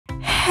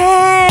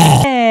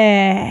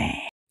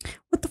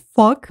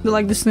fuck? Do you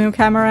like this new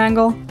camera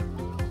angle?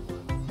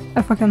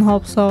 I fucking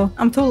hope so.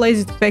 I'm too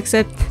lazy to fix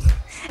it.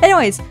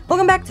 Anyways,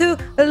 welcome back to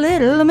A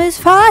Little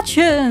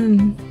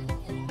Misfortune!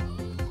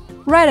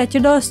 Right at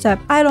your doorstep.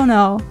 I don't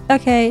know.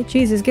 Okay,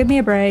 Jesus, give me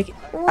a break.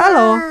 Wow,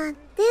 hello.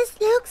 This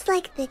looks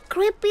like the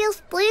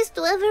creepiest place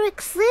to ever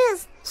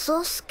exist.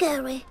 So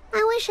scary.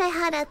 I wish I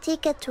had a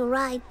ticket to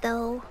ride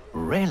though.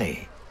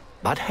 Really?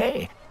 But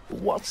hey,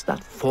 what's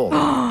that for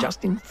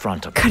just in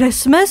front of you?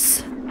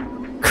 Christmas?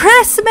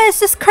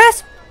 Christmas! It's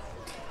Christmas!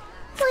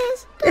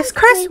 Please, It's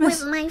don't play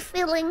Christmas. with my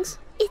feelings.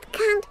 It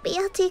can't be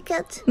a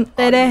ticket. It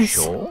Are you is.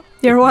 sure?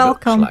 You're It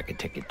welcome. Looks like a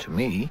ticket to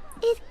me.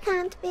 It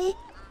can't be,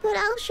 but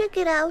I'll check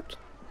it out.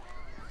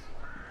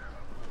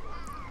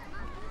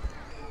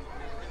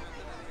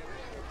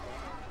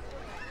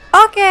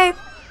 Okay.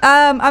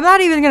 I'm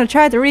not even gonna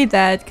try to read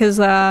that because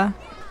I'm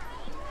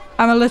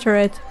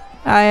illiterate.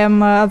 I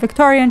am a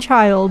Victorian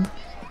child.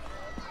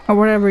 Or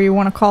whatever you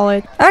want to call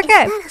it.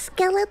 Okay. Is that a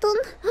skeleton?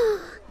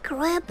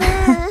 Creepy.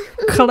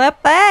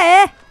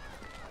 Clippy!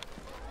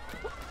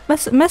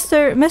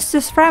 Mr.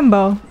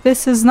 Frambo,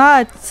 this is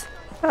not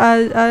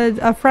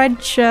a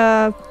French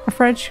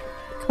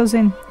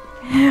cousin.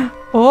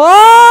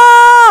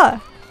 Oh!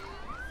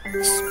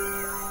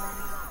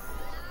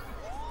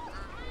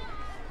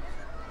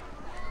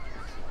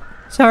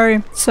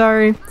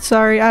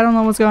 Sorry. I don't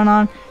know what's going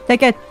on.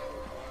 Take it.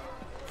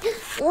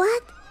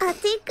 What? A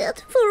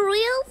ticket? For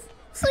real?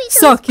 Sweet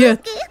So and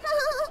cute.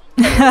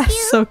 spooky.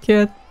 So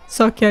cute.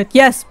 So cute.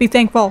 Yes, be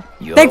thankful.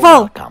 You're Thankful!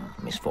 welcome,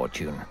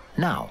 Misfortune.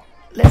 Now,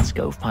 let's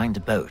go find a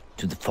boat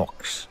to the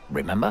Fox,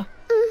 remember?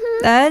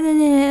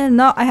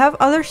 No, I have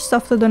other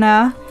stuff to do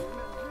now.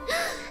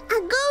 A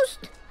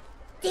ghost?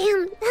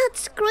 Damn,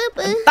 that's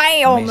creepy.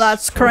 Damn,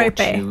 that's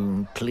creepy.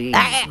 Misfortune, please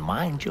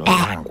mind your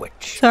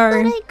language. But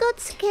Sorry. I got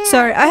scared.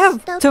 Sorry, I have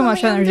It's too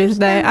much totally energy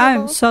today.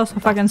 I'm understandable. so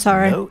fucking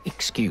sorry. No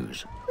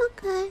excuse.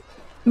 Okay.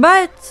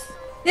 But,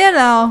 you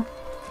know,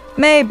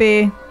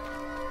 maybe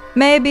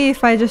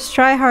if I just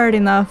try hard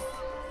enough.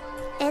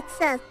 It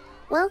says,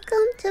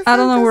 welcome to I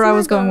don't know where I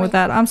was going with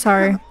that. I'm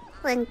sorry.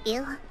 Thank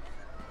you.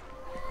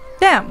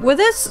 Damn, with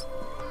this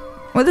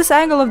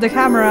angle of the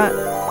camera,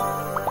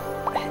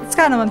 it's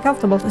kind of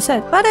uncomfortable to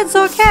sit, but it's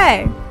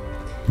okay.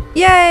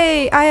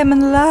 Yay, I am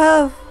in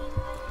love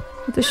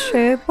with the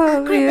shape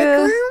of Creepy you.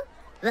 clown?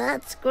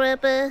 That's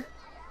creepy.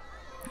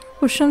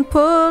 Push and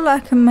pull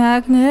like a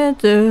magnet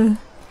do.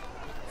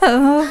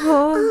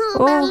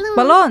 Oh,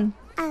 balloon.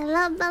 I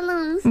love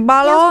balloons.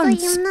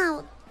 Balloons. Just so you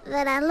know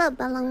that I love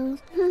balloons.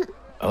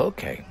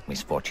 Okay,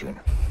 Misfortune.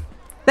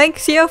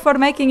 Thanks you for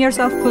making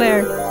yourself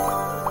clear.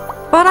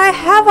 But I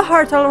have a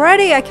heart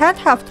already. I can't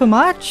have too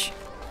much.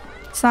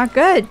 It's not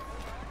good.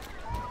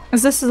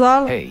 Is this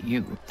all? Hey,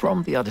 you,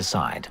 from the other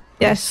side.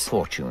 Yes.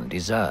 Misfortune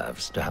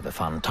deserves to have a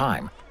fun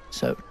time.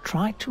 So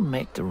try to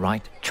make the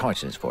right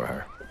choices for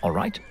her,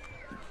 alright?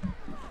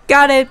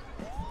 Got it.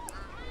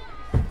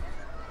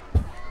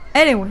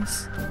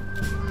 Anyways.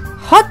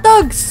 Hot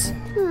dogs!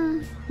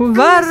 I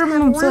must have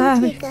Warm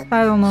one ticket,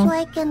 I don't so know.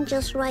 I can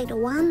just ride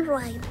one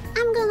ride.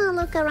 I'm gonna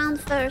look around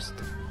first.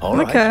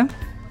 Alright. Okay.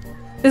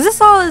 Is this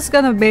all it's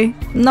gonna be?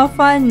 No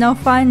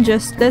fun,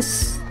 just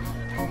this.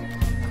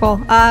 Cool.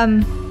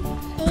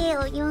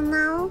 Ew, you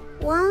know,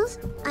 once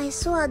I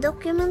saw a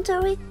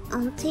documentary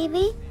on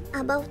TV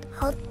about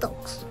hot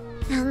dogs.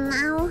 And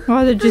now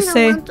What did you I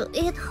say? don't want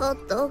to eat hot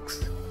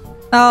dogs.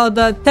 Oh,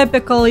 the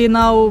typical, you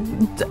know,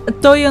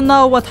 do you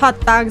know what hot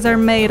dogs are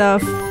made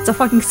of? It's a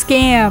fucking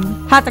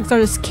scam. Hot dogs are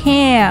a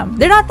scam.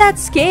 They're not that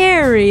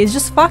scary. It's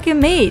just fucking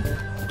meat.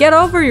 Get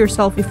over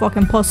yourself, you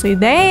fucking pussy.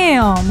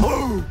 Damn.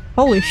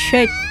 Holy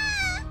shit.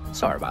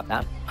 Sorry about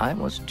that. I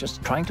was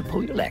just trying to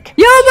pull your leg.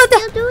 Yo, but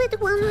If you do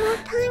it one more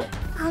time,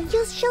 I'll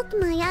just shut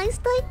my eyes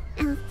tight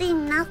and see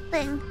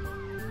nothing.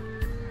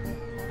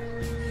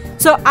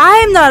 So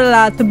I'm not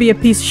allowed to be a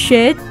piece of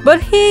shit, but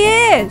he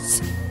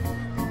is.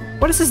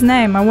 What is his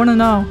name? I want to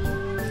know.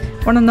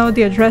 I want to know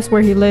the address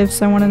where he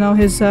lives. I want to know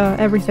his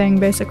everything,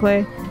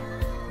 basically.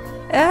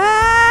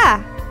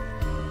 Ah!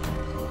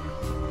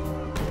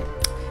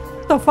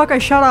 What the fuck? I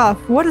shut off.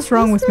 What is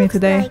wrong This with me looks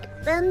today?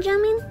 like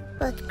Benjamin,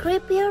 but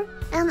creepier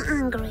and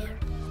angrier.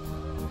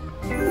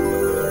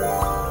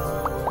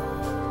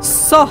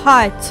 So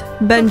hot,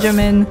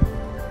 Benjamin.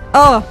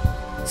 Oh,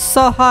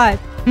 so hot.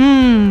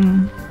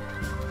 Mmm.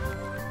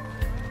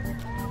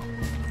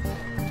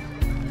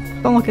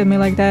 Don't look at me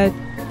like that.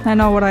 I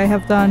know what I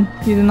have done.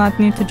 You do not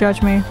need to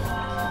judge me.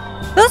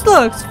 This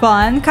looks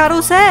fun.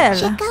 Carousel.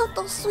 Check out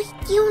those sweet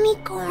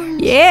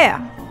unicorns.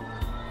 Yeah.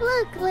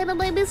 Look, little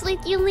baby sweet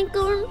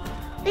unicorn.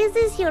 This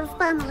is your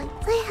family.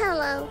 Say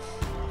hello.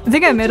 I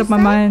think I made up my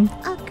mind.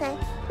 Okay,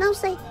 now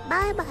say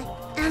bye-bye.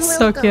 And we'll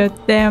So go.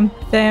 cute. Damn.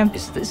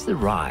 Is this the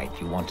ride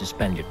you want to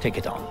spend your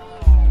ticket on?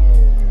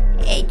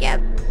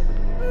 Yep.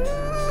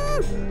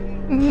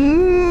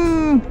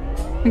 Mmm.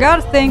 I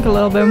gotta think a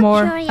little bit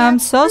more. Sure, yeah. I'm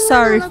so I'm gonna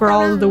sorry look for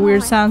all of around the weird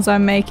more. sounds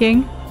I'm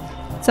making.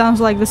 Sounds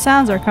like the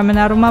sounds are coming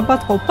out of my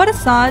butthole, but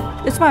it's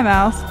not. It's my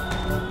mouth.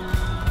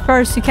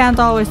 First, you can't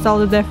always tell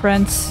the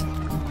difference.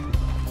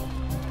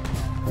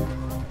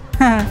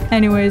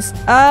 Anyways,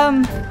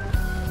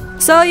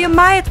 so you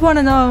might want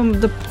to know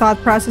the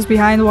thought process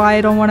behind why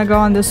I don't want to go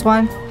on this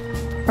one.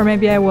 Or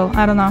maybe I will,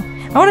 I don't know.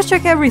 I want to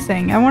check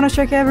everything. I want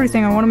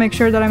to make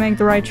sure that I make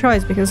the right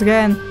choice, because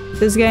again,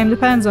 this game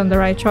depends on the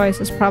right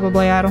choices.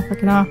 Probably, I don't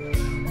fucking know.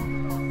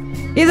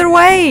 Either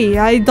way,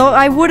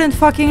 I wouldn't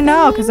fucking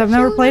know, because I've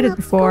never played it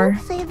before.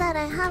 Say that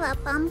I have a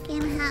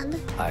pumpkin head.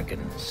 I can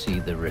see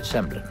the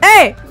resemblance.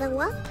 Hey! The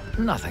what?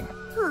 Nothing.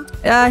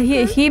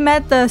 He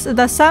met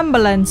the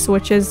semblance,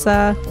 which is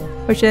a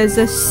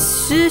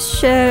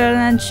shish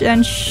and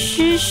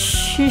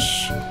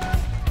shish.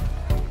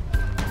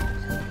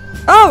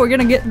 Oh, we're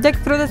gonna dig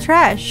through the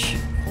trash.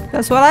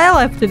 That's what I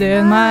like to do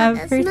in my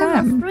free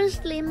time. The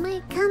freshly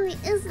made candy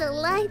is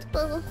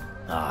delightful.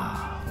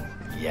 Ah,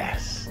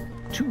 yes.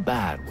 Too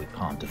bad we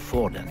can't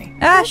afford any.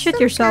 Ah, shit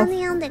yourself.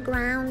 Candy on the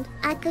ground.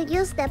 I could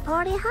use the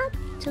party hat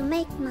to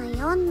make my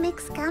own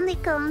mixed candy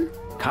cone.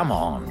 Come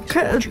on,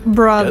 Misfortune.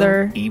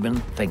 Brother. Don't even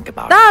think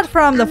about Not it.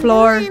 from the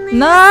floor. doing it.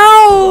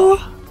 No!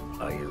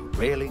 Are you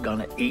really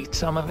gonna eat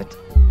some of it?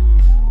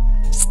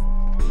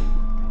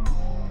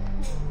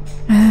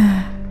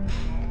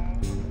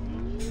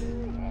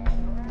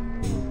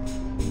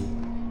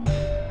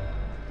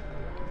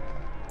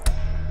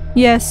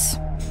 Yes.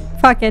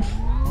 Fuck it.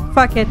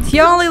 Fuck it.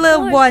 You only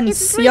live It's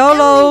once. freaking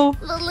YOLO.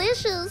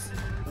 delicious.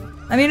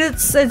 I mean,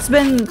 it's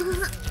been...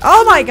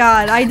 Oh my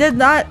god, I did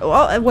not...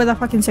 Oh, with a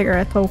fucking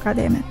cigarette. Oh, god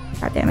damn it.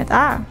 God damn it.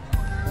 Ah.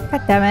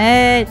 God damn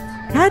it.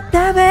 God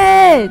damn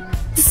it.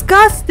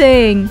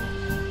 Disgusting.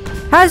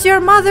 Has your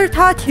mother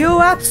taught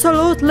you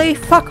absolutely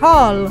fuck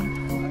all?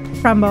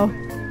 Crumbo.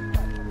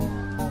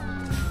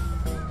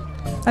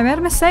 I made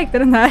a mistake,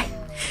 didn't I?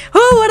 Who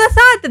would have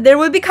thought that there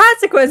would be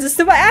consequences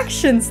to my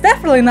actions?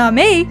 Definitely not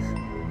me.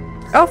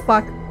 Oh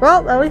fuck.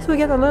 Well, at least we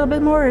get a little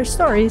bit more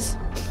stories.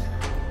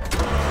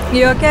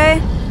 You okay?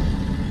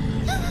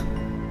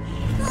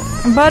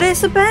 But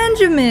it's a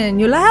Benjamin.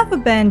 You laugh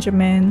at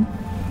Benjamin.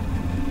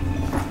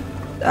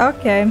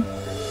 Okay.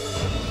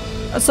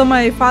 So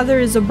my father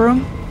is a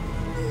broom?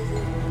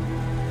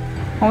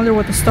 I wonder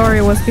what the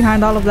story was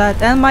behind all of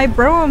that. And my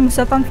broom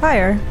set on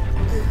fire.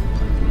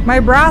 My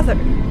brother.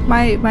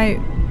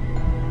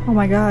 Oh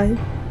my god.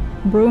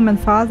 Broom and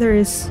father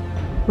is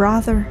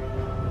brother.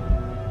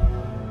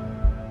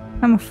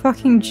 I'm a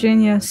fucking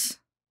genius.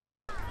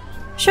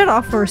 Shut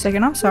off for a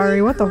second. I'm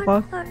sorry. What the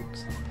fuck?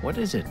 What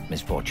is it,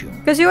 Misfortune?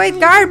 Because you ate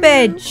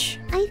garbage.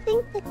 I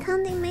think the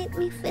candy made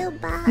me feel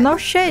bad. No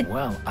shit.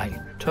 Well, I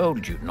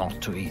told you not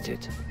to eat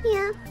it.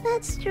 Yeah,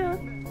 that's true.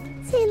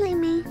 Silly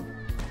me.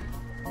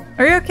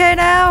 Are you okay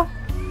now?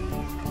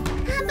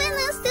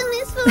 Happiness to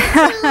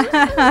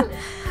Misfortune.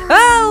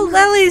 Well,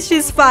 at least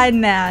she's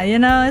fine now. You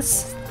know,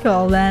 it's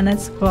cool then.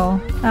 It's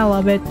cool. I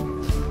love it.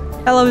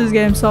 I love this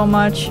game so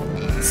much.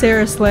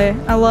 Seriously,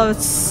 I love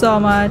it so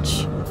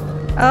much.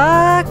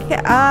 Okay,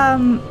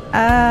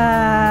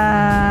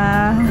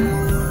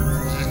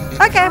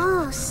 okay.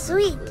 Oh,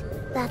 sweet.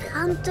 That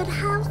haunted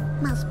house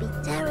must be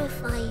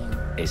terrifying.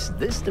 Is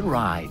this the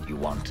ride you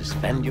want to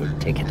spend your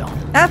ticket on?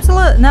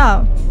 Absolutely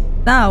no.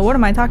 No, what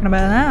am I talking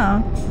about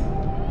now?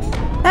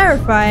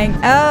 Terrifying.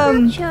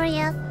 Not sure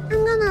yet.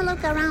 I'm gonna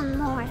look around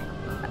more.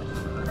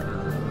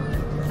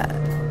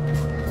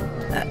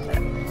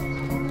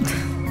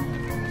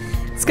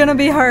 It's gonna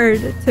be hard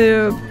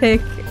to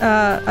pick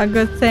a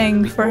good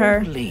thing for her.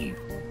 Before we leave,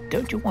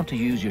 don't you want to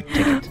use your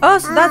ticket? Oh,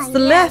 so that's the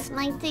yes, left.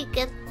 my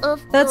ticket,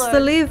 of That's course. the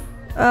leave.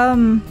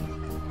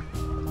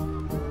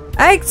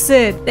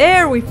 Exit.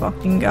 There we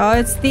fucking go.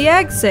 It's the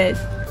exit.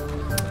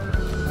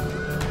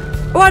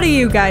 What do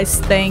you guys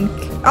think?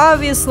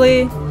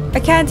 Obviously, I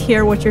can't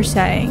hear what you're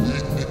saying.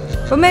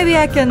 But maybe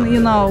I can, you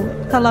know,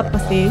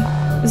 telepathy.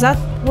 Is that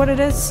what it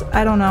is?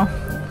 I don't know.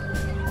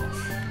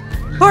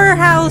 Horror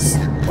house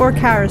or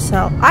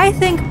carousel? I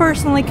think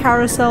personally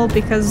carousel,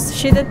 because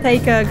she did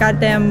take a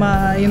goddamn,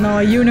 you know,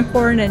 a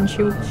unicorn and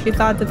she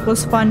thought it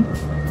was fun.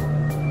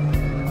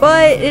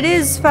 But it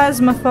is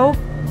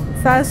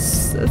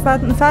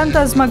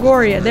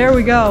Phantasmagoria, there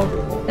we go.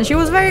 And she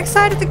was very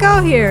excited to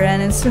go here, and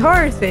it's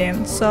horror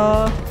themed,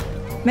 so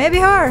maybe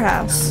horror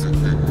house.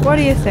 What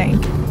do you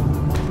think?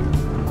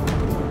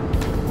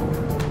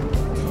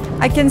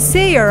 I can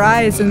see your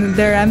eyes and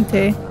they're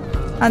empty.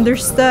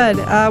 Understood.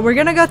 We're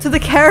gonna go to the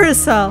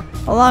carousel.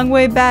 A long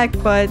way back,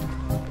 but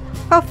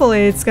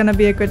hopefully it's gonna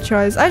be a good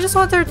choice. I just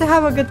want her to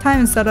have a good time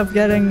instead of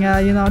getting,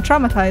 you know,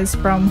 traumatized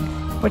from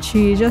what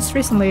she just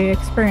recently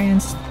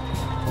experienced.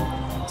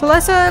 So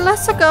let's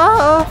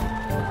go.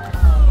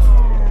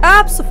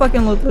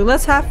 Absolutely.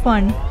 Let's have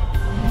fun.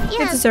 You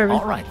Yes. deserve it.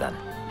 All right then.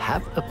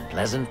 Have a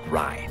pleasant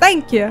ride.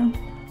 Thank you.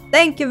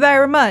 Thank you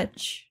very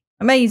much.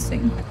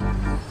 Amazing.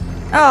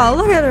 Oh,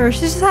 look at her.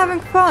 She's just having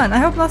fun. I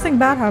hope nothing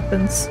bad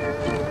happens.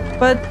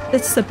 But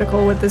it's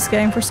typical with this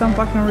game for some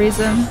fucking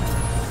reason.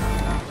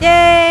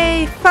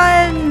 Yay!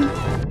 Fun!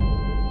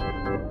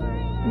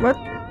 What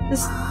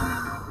is...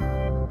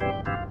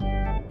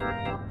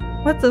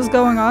 What is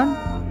going on?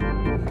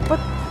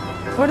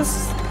 What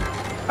is...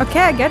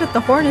 Okay, I get it.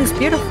 The horn is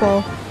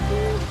beautiful.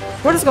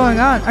 What is going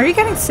on? Are you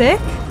getting sick?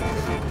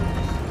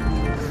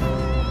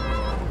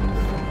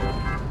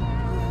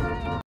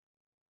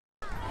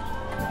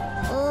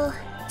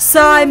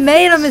 So I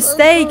made a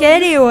mistake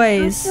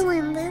anyways. I'm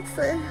feeling this.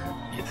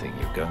 You think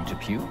you're going to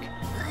puke?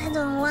 I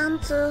don't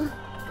want to,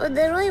 but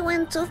the ride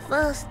went too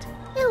fast.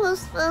 It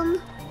was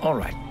fun. All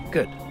right,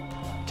 good.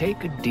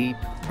 Take a deep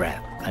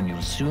breath and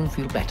you'll soon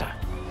feel better.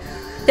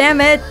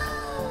 Damn it.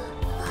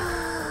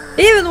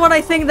 Even when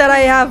I think that I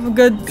have a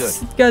good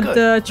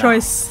choice,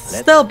 Now, still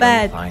let's go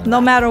bad, find no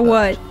that matter boat.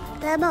 what.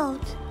 The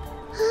boat.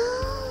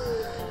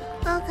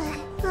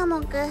 Okay, I'm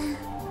okay.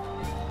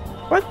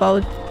 What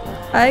boat?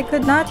 I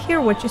could not hear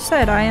what you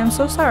said. I am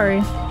so sorry.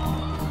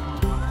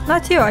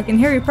 Not you. I can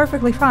hear you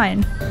perfectly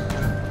fine.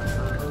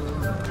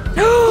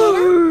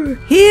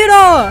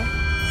 Hiro!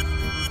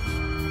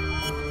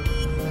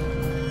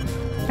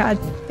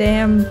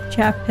 Goddamn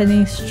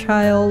Japanese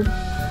child.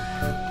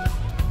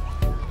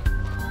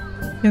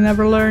 You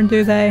never learn,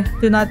 do they?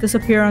 Do not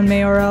disappear on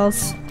me or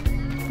else.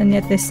 And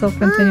yet they still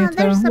continue to.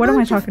 There's a What am I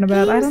bunch of talking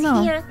about? I don't games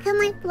know. Here. Can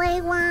I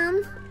play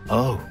one?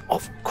 Oh,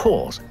 of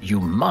course. You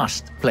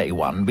must play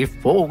one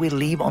before we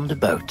leave on the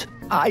boat.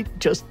 I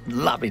just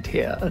love it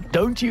here,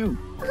 don't you?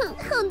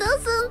 Who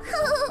doesn't?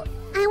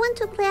 I want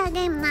to play a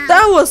game now.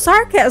 That was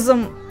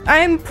sarcasm.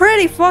 I'm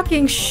pretty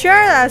fucking sure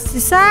that's the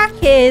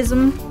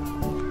sarcasm.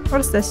 What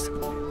is this?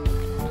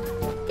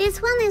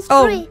 This one is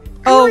Oh, free.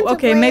 I oh, want to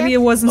okay. play Maybe it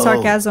wasn't Oh,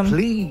 sarcasm.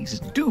 please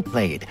do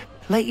play it.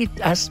 Play it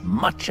as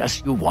much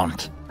as you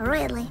want.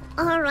 Really?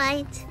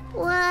 Alright.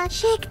 Well,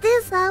 check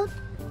this out.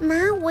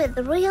 Now with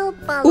real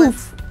bullets.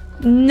 Oof.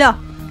 No.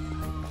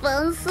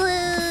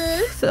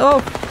 Fancy.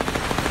 Oh.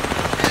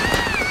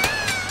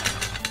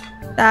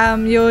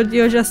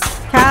 You just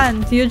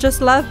can't. You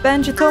just love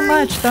Benji too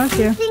much, don't I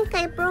you? think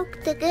I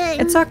broke the game.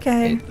 It's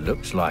okay. It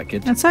looks like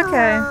it. It's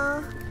okay.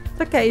 Oh,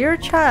 It's okay. You're a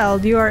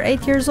child. You are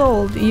 8 years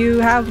old. You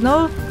have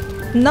no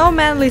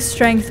manly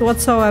strength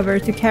whatsoever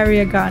to carry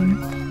a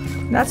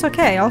gun. That's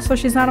okay. Also,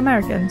 she's not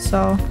American,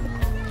 so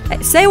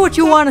say what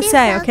you want to check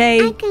say, this out.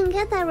 okay? I can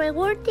get a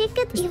reward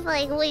ticket if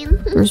I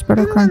win. There's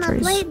better I'm gonna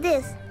countries. play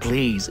this.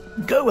 Please,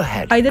 go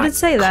ahead. I didn't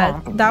say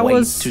that. Can't That wait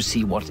was- to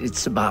see what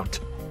it's about.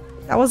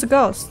 That was a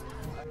ghost.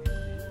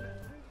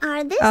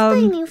 Are these Um,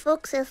 tiny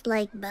foxes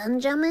like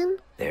Benjamin?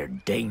 They're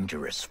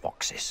dangerous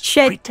foxes.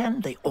 Shit.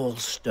 Pretend they all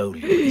stole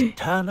your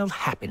eternal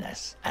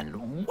happiness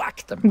and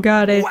whack them.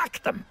 Got it.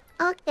 Whack them.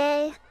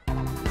 Okay.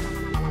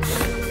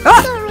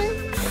 Ah! Sorry.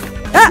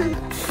 Ah!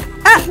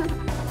 Ah!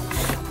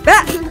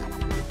 Ah!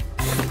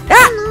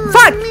 Ah! No,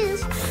 Fuck! I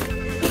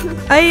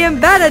missed. I am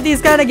bad at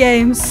these kind of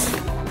games.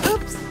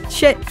 Oops.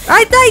 Shit.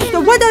 I think.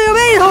 What do you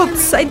mean,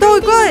 hooks? I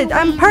do good.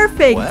 I'm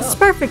perfect. Well, It's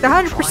perfect.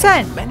 100%. Try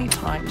it many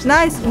times.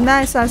 Nice,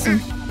 nice, awesome.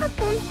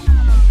 Okay.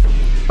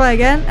 Play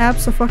again.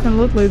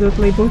 Abso-fucking-lutely,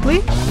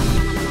 dootly.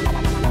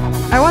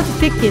 I want a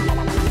ticket.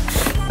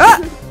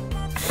 Ah!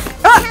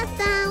 Ah! Head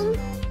down.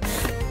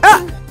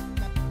 Ah!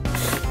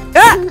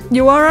 Ah!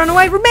 You won't run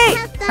away from me.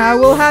 I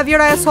will have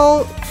your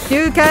asshole.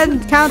 You can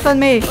count on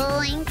me.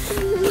 Boink.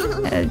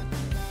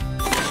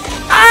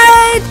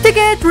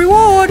 Ticket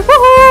reward.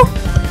 Woohoo!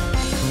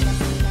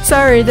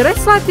 Sorry, did I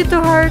slap you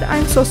too hard?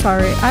 I'm so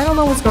sorry. I don't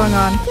know what's going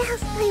on.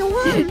 Yes, I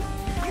won.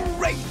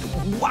 Great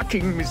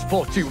whacking,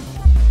 Misfortune.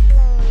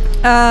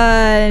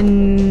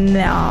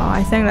 No.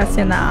 I think that's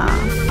enough.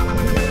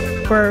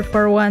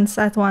 For once,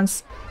 at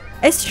once.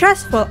 It's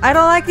stressful. I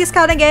don't like these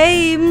kind of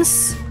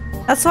games.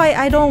 That's why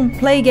I don't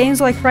play games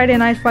like Friday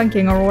Night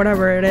Funkin' or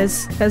whatever it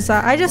is. Because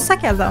I just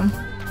suck at them.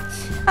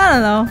 I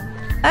don't know.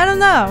 I don't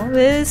know.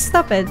 It's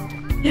stupid.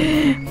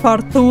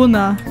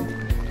 Fortuna.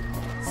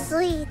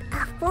 Sweet,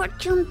 a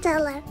fortune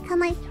teller.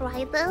 Can I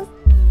try this?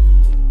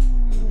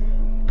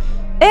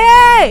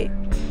 Hey!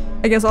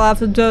 I guess I'll have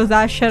to do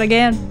that shit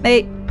again.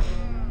 Hey.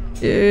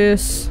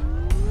 Yes.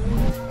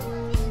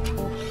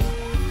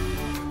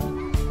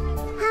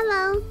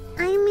 Hello,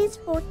 I'm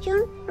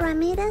Misfortune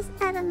Ramirez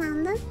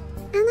Hernandez,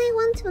 and I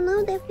want to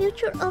know the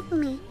future of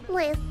me.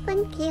 Please,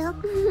 thank you.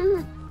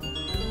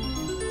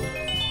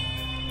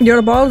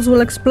 Your balls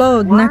will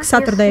explode next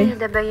Saturday. Once you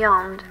see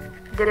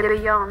the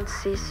beyond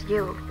sees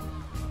you.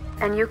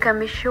 And you can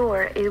be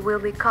sure it will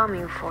be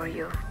coming for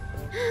you.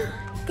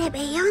 The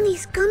beyond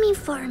is coming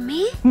for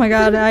me? Oh my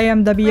god, I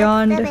am the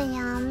beyond. What's the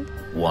beyond?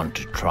 Want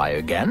to try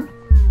again?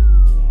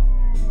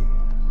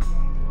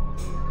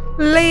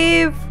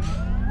 Leave.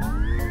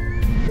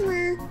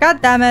 Nah.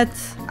 God damn it.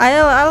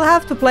 I'll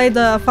have to play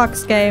the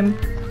Fox game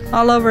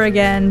all over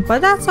again. But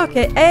that's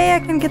okay. Hey, I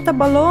can get the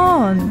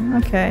balloon.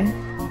 Okay.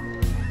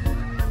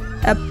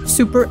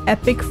 Super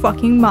epic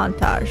fucking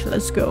montage.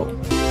 Let's go.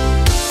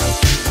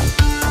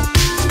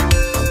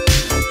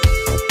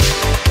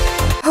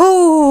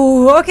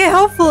 Oh, okay,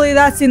 hopefully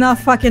that's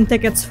enough fucking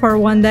tickets for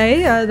one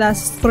day.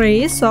 That's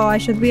 3, so I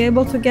should be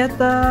able to get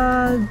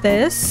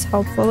this,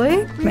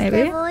 hopefully,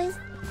 maybe. Mr. Voice,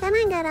 can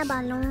I get a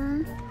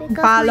balloon? Because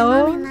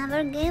Balloon? my mommy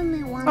never gave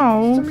me one.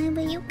 Oh. So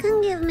maybe you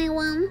can give me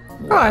one.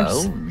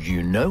 course. Well,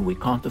 you know we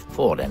can't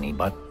afford any,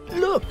 but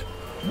look,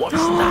 what's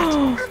that?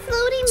 A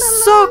floating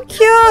balloon. So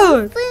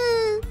cute!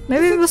 Fancy.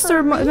 Maybe Is it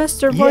for me?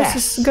 Mr. Voice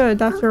Yes. is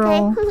good after Okay.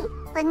 all.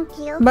 Thank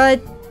you. But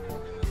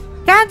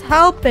can't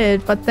help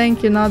it but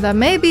think, you know, that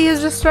maybe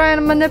he's just trying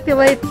to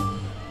manipulate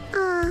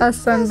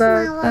Us and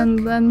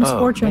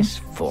Misfortune. Oh,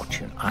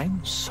 Misfortune.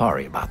 I'm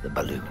sorry about the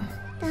balloon.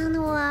 Don't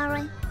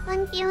worry.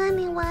 Thank you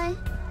anyway.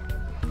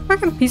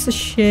 Fucking piece of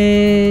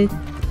shit.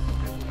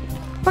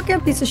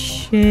 Fucking piece of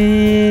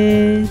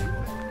shit.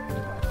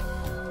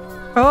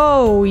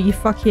 Oh,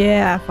 fuck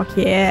yeah, fuck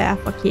yeah,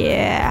 fuck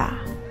yeah.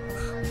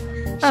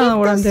 I don't know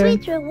what I'm doing.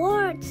 Sweet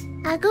rewards.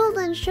 A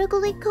golden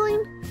chocolate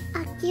coin,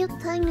 a cute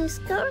tiny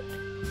skirt,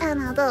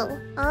 and a doll.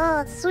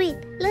 Oh, sweet.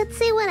 Let's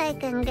see what I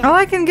can get. Oh,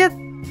 I can get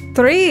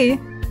 3.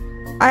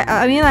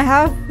 I mean, I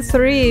have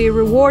 3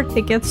 reward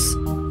tickets.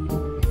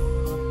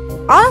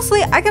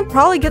 Honestly, I can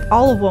probably get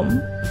all of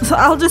them. So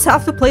I'll just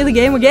have to play the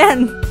game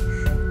again.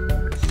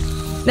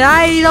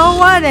 I don't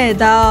want it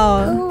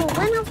though. Oh,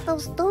 one of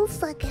those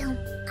dolls again.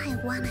 I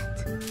want it.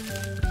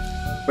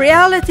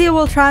 Reality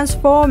will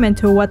transform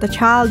into what the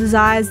child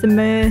desires the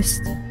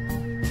most.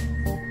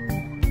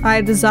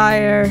 I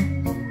desire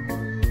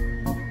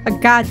a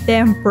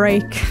goddamn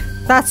break.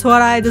 That's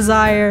what I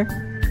desire.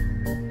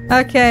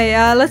 Okay,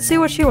 let's see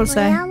what she will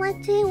say.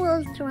 Reality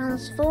will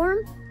transform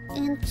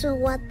into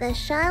what the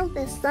child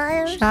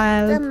desires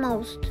the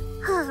most.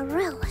 Oh,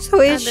 really?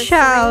 Sweet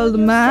child,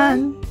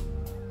 man.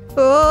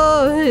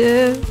 Oh,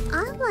 yeah.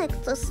 I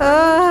like to say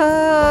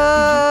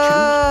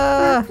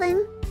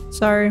nothing.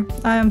 Sorry,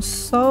 I am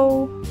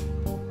so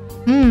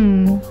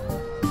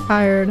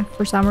tired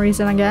for some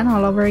reason again,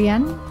 all over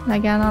again,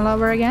 all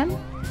over again.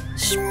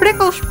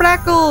 Sprickle,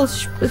 sprackle,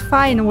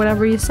 fine,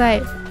 whatever you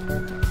say.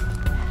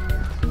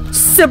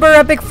 Super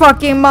epic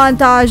fucking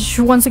montage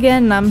once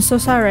again. I'm so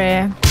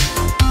sorry.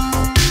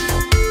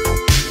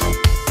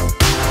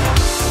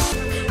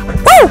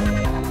 Woo!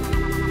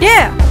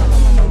 Yeah.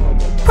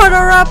 Put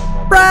her up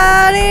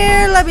right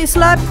here. Let me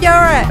slap your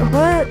ass.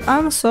 What?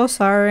 I'm so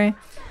sorry.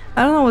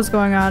 I don't know what's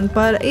going on,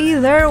 but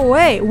either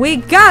way, we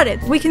got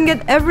it. We can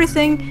get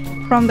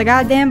everything from the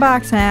goddamn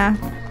box now.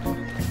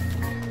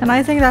 And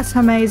I think that's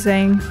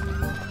amazing.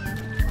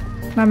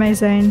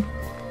 Amazing.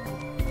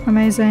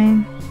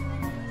 Amazing.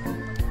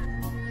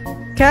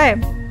 Okay.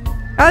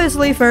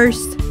 Obviously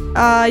first,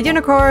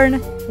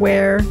 unicorn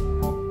wear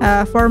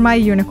for my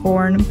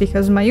unicorn,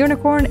 because my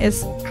unicorn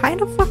is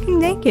kind of fucking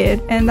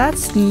naked, and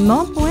that's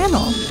not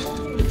bueno.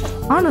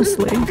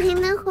 Honestly. I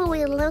know who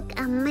will look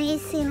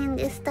amazing in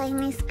this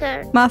tiny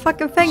skirt. My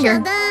fucking finger.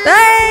 Shut up.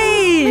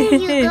 Hey! There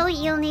you go,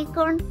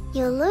 unicorn.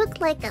 You look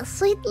like a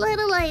sweet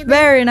little lady.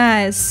 Very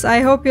nice. I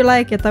hope you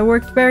like it. I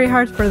worked very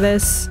hard for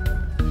this.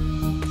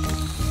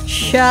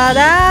 Shut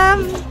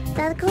up!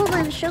 That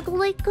golden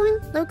chocolate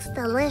coin looks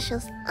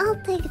delicious. I'll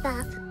take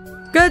that.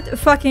 Good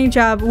fucking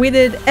job. We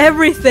did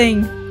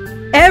everything.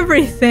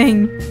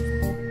 Everything.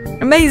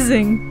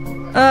 Amazing.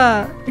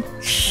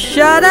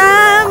 Shut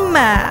up!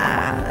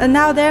 And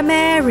now they're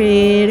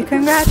married.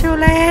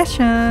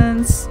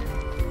 Congratulations.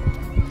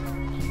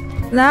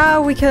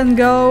 Now we can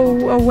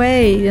go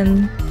away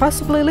and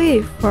possibly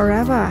leave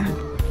forever.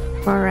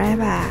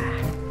 Forever.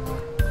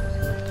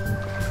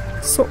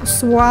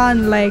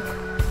 Swan Lake.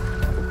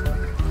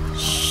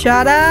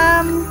 Shut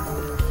up!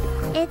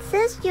 It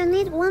says you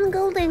need 1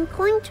 golden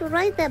coin to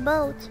ride the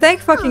boat. Thank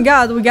fucking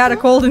God we got a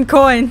golden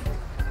coin.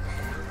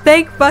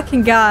 Thank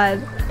fucking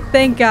God.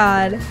 Thank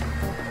God.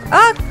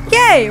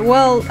 Okay,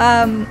 well,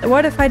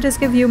 what if I just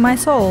give you my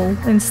soul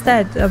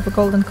instead of a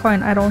golden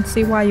coin? I don't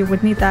see why you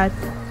would need that.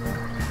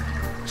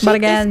 But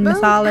again,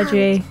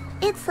 mythology.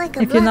 It's like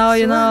a if you know,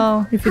 you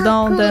know. If you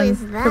How don't, cool then is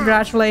that?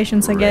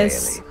 congratulations, I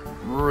guess.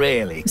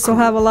 Really You still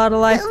have a lot of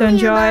life to Tell me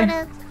enjoy.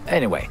 about it.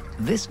 Anyway,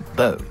 this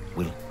boat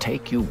will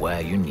take you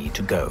where you need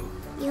to go.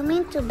 You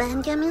mean to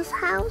Benjamin's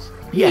house?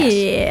 Yes,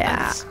 Yeah.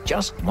 and it's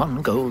just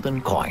 1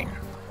 golden coin.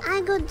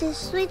 I got this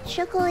sweet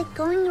chocolate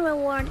coin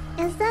reward.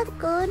 Is that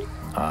good?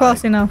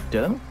 Close enough.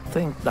 Don't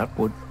think that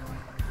would...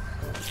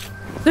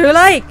 Do you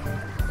like?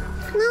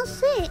 No,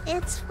 see,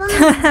 it's fun.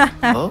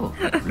 Oh,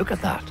 look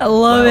at that. I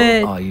love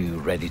it. Are you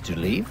ready to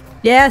leave?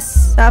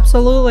 Yes,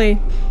 absolutely.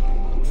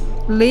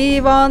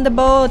 Leave on the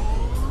boat.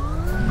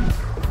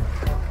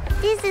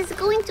 This is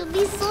going to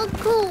be so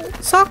cool.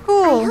 So I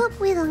cool. hope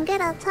we don't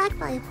get attacked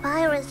by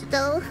pirates,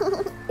 though.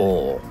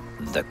 Or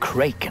the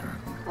Kraken?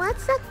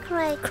 What's a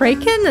kraken?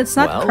 Kraken? It's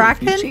not well,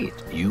 Kraken? if you see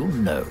it, you'll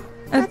know.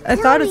 I Tell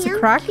thought it's me, a I'm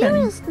Kraken.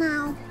 curious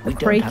now. We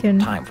don't Kraken.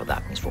 have time for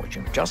that,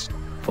 Misfortune. Just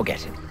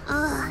forget it.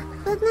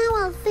 But now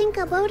I'll think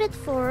about it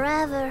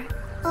forever.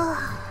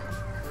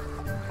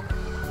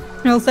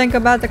 You'll think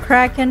about the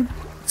Kraken.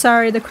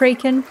 Sorry, the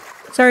Kraken.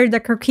 Sorry, the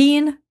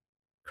Kraken.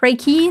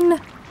 Kraken?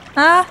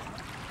 Huh?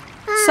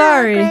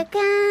 Sorry.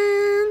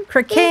 Kraken.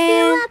 Kraken. If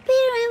you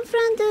appear in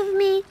front of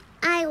me,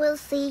 I will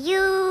see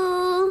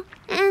you.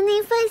 And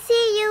if I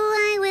see you,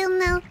 I will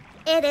know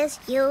it is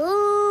you.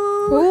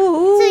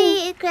 Ooh.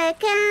 See,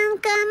 Kraken,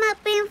 come up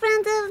in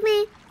front of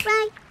me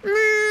right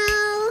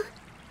now.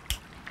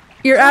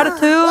 You're out of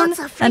tune what's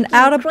a and freaking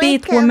out of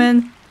beat, Kraken?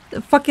 woman.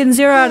 Fucking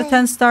 0 out of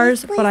 10 This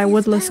stars, place but I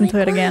would is listen to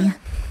very it again.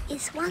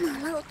 quiet. Is one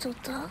allowed to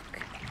talk?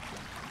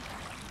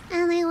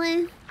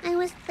 Anyway, I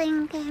was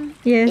thinking.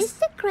 Yes. Is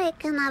the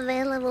kraken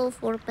available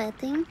for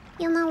petting?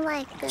 You know,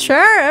 like.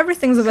 Sure,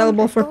 everything's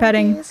available for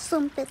petting.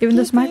 Even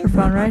this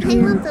microphone right I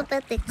here. want to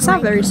pet the It's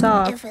not very kraken,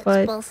 soft, if it's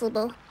but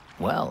possible.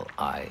 Well,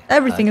 I...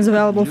 everything is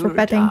available for lure it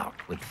petting. out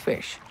with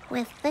fish.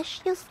 With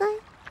fish, you say?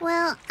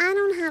 Well, I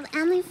don't have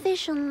any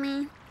fish on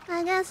me.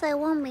 I guess I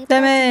won't be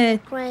Damn petting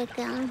it. the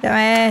kraken.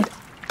 Damn it.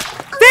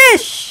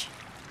 Fish!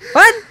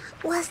 What?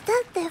 Was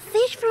that the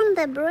fish from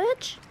the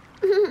bridge?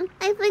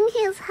 I think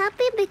he's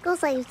happy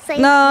because I saved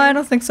him. No, I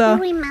don't think so.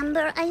 You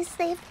remember I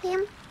saved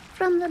him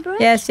from the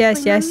bridge? Yes.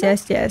 Yes,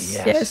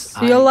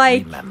 You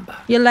like remember.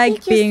 you like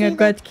Did you being see a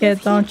good that kid,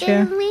 kiss don't he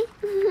gave you? me?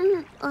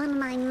 On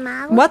my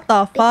mouth. What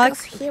the fuck?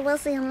 Because he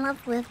was in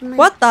love with me.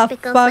 What the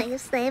because fuck? I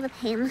saved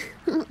him.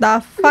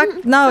 The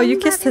fuck? No, you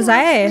kissed his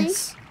Somebody loves me.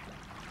 ass.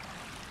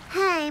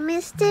 Hey,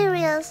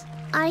 Mysterious.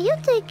 Are you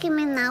taking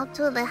me now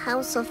to the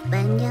house of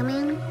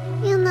Benjamin?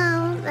 You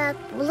know, that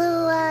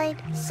blue-eyed,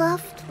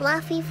 soft,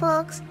 fluffy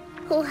fox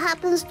who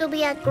happens to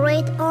be a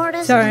great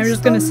artist. Sorry, and I'm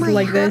just gonna stole sit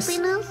my like this.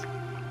 happiness?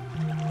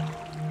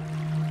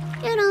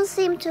 You don't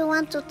seem to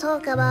want to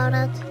talk about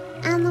it.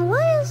 And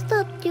why is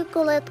that you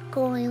collect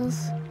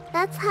coins?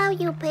 That's how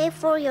you pay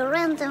for your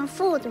rent and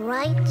food,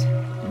 right?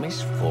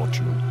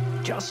 Misfortune,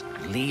 just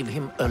leave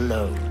him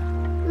alone.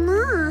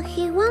 No,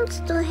 he wants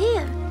to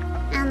hear.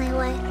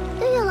 Anyway,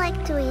 do you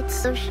like to eat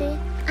sushi?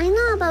 I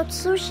know about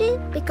sushi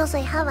because I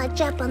have a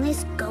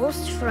Japanese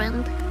ghost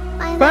friend.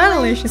 By the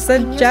Finally, way, she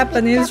said when you speak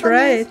Japanese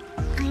right.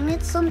 I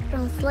need some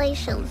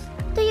translations.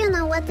 Do you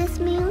know what this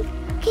means?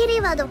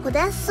 Kiri wa doko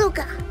desu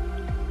ka?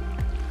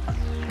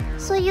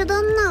 So you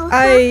don't know,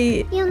 huh?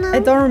 You know, I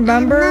don't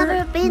remember I've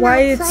never been why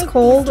it's outside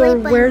cold this or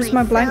late by where's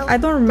my blanket. myself. I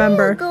don't Do you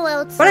remember. go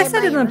outside But I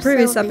said by it in a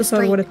previous yourself this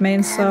episode what late it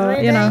means, so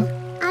every you know. day?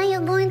 Are you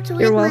going to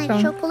You're eat my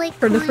welcome chocolate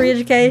for the free coin?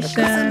 education.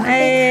 Because I'm a bit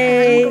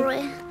Hey,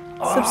 hungry.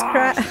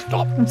 subscribe.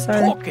 Stop I'm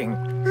sorry. talking.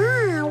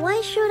 Ah,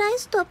 why should I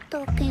stop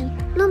talking?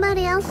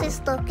 Nobody else is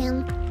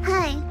talking.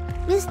 Hey,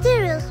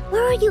 Mysterious,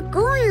 where are you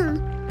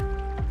going?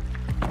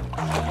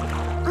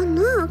 Oh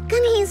no,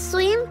 can he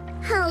swim?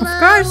 Hello? Of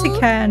course he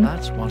can.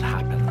 That's what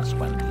happens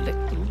when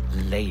little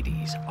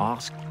ladies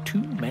ask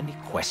too many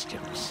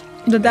questions.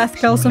 The death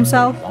kills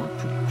himself. Want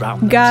to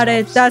drown Got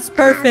it. themselves. That's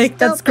perfect.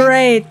 That's Stop it.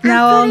 great. I'm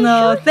Now I'll pretty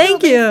know. sure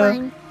Thank he'll be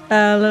you.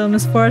 fine. Little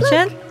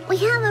Misfortune. Look, we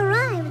have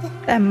arrived.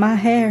 And my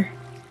hair.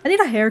 I need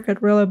a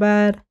haircut really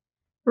bad.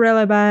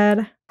 Really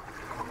bad.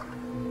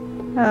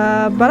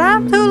 But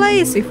I'm too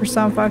lazy for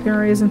some fucking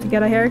reason to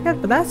get a haircut,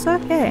 but that's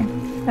okay.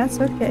 That's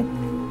okay.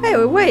 Hey,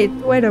 wait.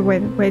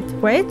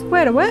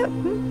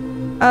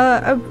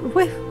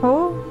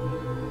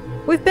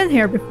 We've been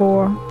here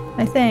before,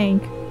 I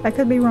think. I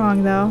could be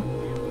wrong though.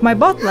 My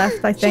boat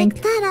left, I think.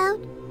 Check that out.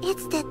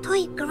 It's the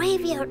toy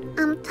graveyard,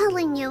 I'm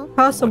telling you.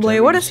 Possibly.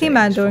 Whatever What you is say,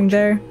 He-Man doing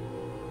Misfortune. there?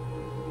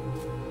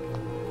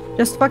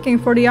 Just fucking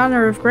for the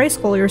honor of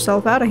Grayskull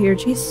yourself out of here,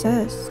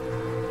 Jesus.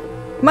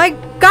 My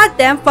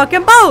goddamn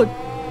fucking boat!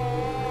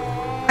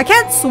 I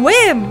can't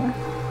swim!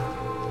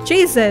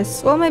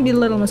 Jesus. Well, maybe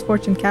Little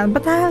Misfortune can,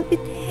 but I'll be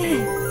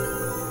dead.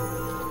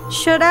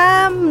 Should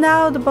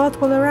now the boat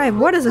will arrive.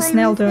 What is a Time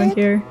snail is doing it?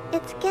 here?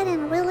 It's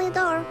getting really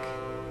dark.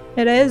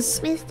 It is.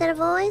 Mr.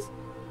 Voice,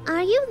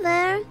 are you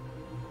there?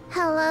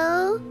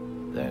 Hello?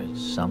 There's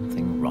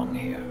something wrong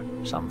here.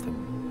 Something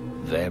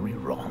very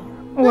wrong.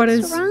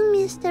 What's wrong,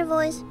 Mr.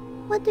 Voice?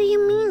 What do you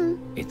mean?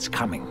 It's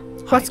coming.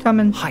 What's Hide.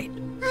 coming? Hide.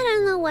 I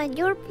don't know what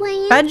you're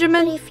playing.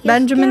 Benjamin? but if you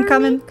Benjamin scare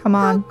coming? me, Come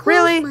on. I'll close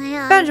Really?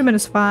 my eyes. Benjamin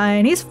is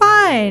fine. He's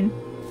fine.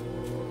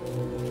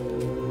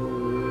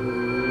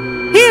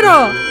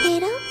 Hiro!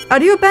 Hiro?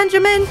 Are you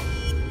Benjamin?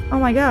 Oh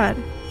my god.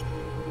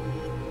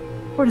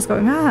 What is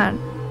going on?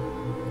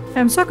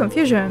 I'm so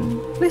confusion.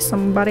 Please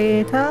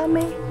somebody tell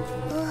me.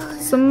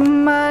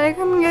 Somebody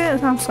come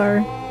get. I'm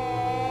sorry.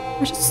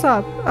 I should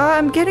stop.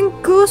 I'm getting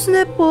goose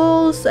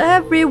nipples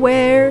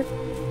everywhere.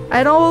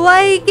 I don't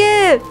like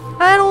it.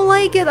 I don't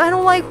like it. I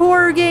don't like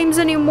horror games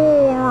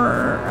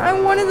anymore. I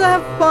wanted to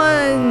have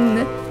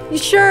fun.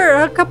 Sure,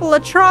 a couple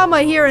of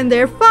trauma here and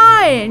there.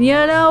 Fine, you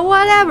know,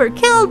 whatever.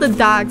 Kill the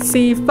dog,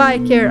 see if I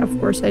care. Of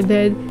course I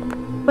did.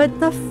 But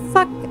the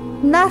fuck,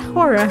 not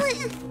horror.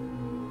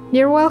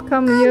 You're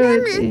welcome.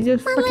 You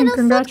fucking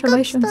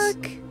congratulations.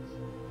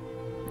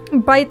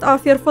 Bite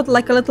off your foot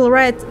like a little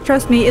rat.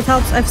 Trust me, it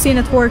helps. I've seen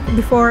it work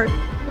before.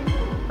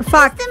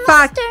 Fuck, The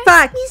fuck, monster,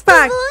 fuck, Mr.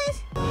 fuck. Voice?